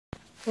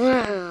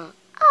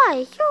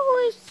I'm so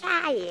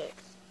excited.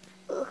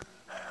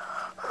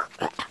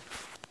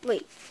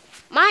 Wait,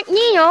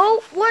 Magneto,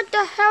 what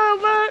the hell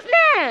was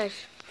this?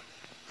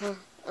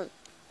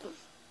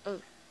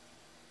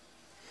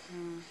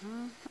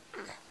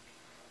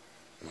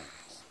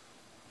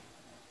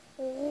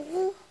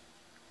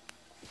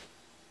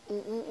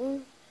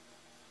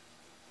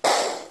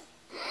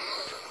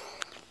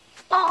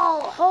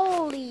 Oh,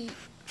 holy!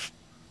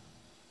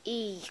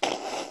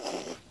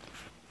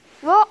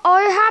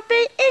 What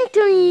happened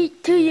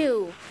to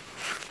you?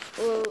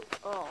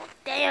 Oh,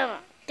 damn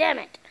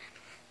it!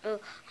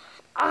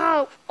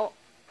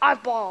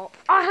 Eyeball,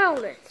 I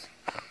held it.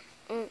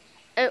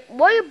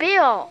 Where your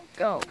beer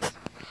go?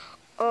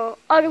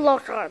 I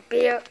lost my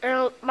beer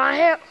and my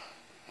hair.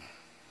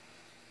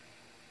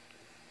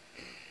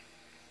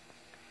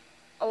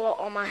 A lot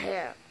on my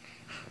hair.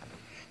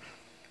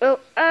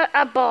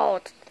 I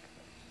bought.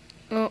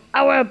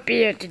 I wear a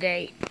beard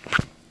today.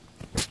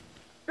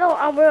 No,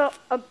 I wear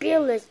a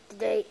beardless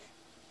today.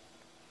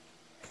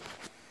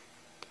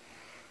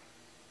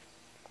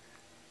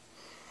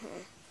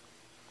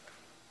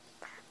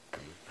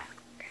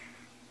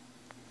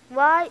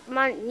 Why,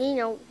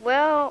 Magneto?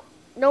 Well,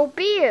 no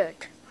beard.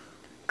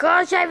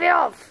 Gotta shave it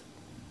off.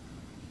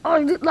 Oh,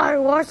 you look like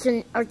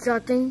Watson or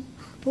something.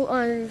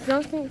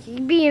 He's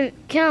being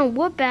kind of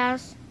whoop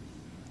ass.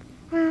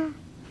 That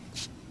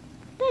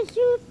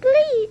you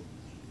bleed.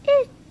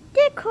 It's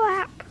the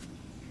crap.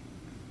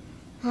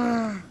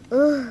 I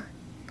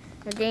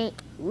think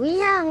we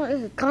have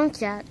a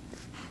contact.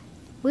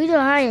 We don't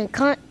have any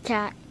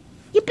contact.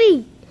 You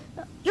be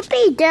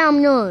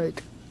damn nerd.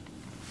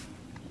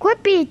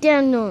 Quit being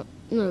damn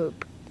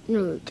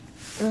nerd.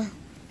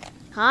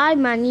 Hi,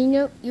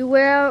 Magneto. You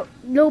wear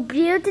no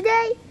beard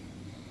today?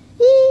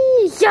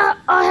 Shut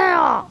the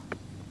hell up.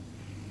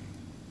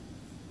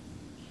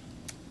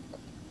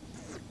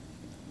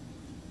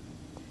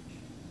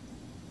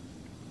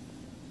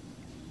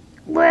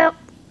 Well,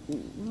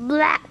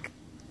 black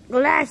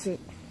glasses.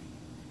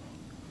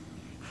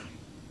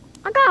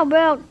 I got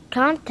real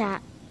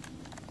contact.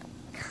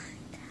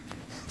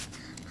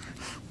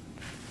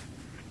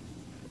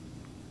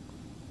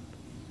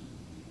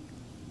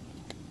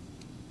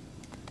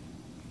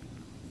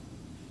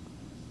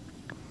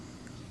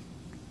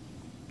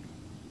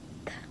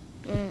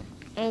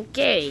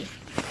 Okay.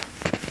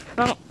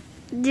 But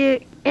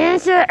the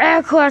answer to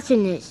our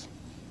question is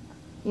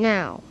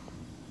now.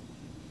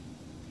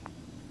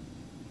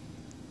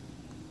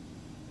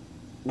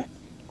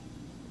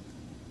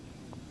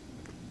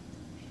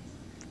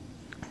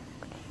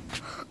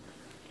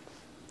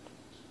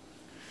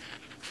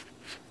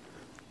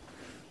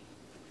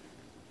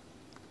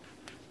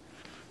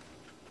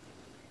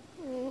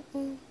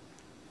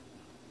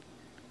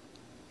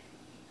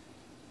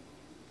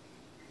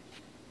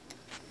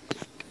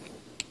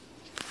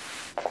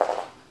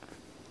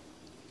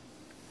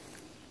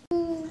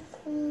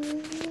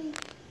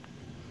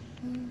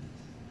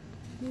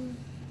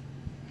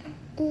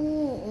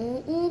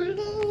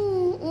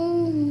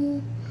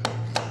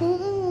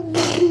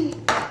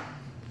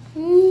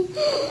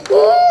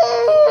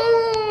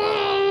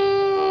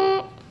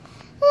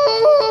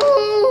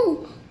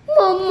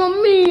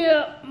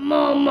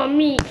 Mamma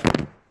mia!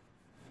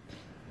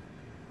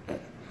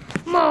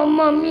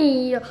 Mamma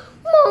mia!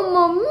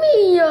 Mamma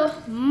mia!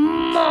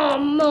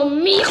 Mamma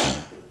mia!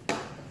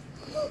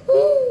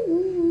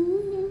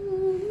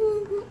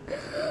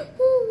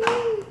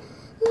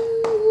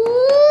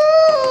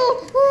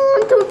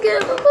 I'm too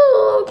scared.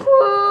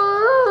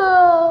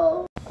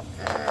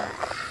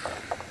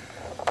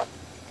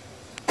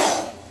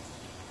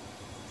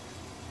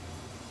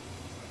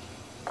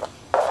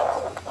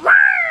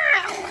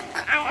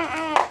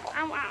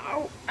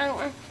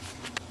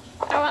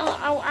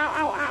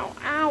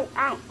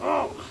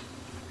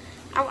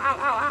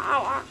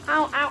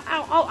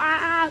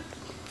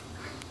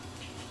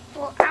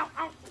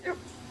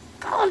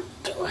 Go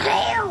to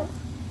hell!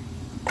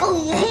 Go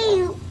to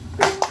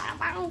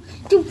hell!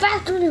 Too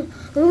fast for you!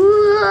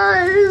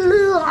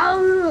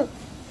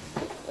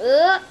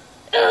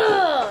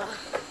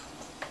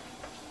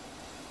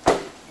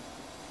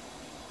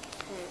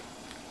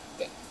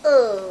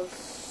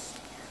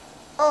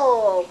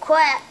 Oh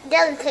crap!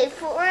 Doesn't take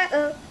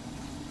forever.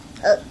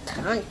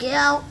 Time to get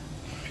out.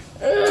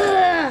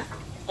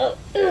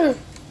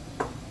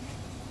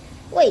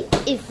 Wait,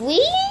 if we?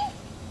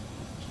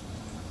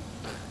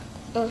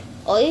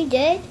 Are you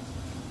dead?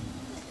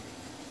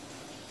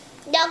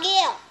 Now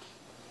get out.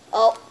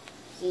 Oh,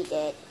 he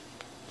dead.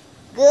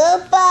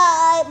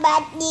 Goodbye,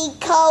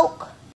 Magneto.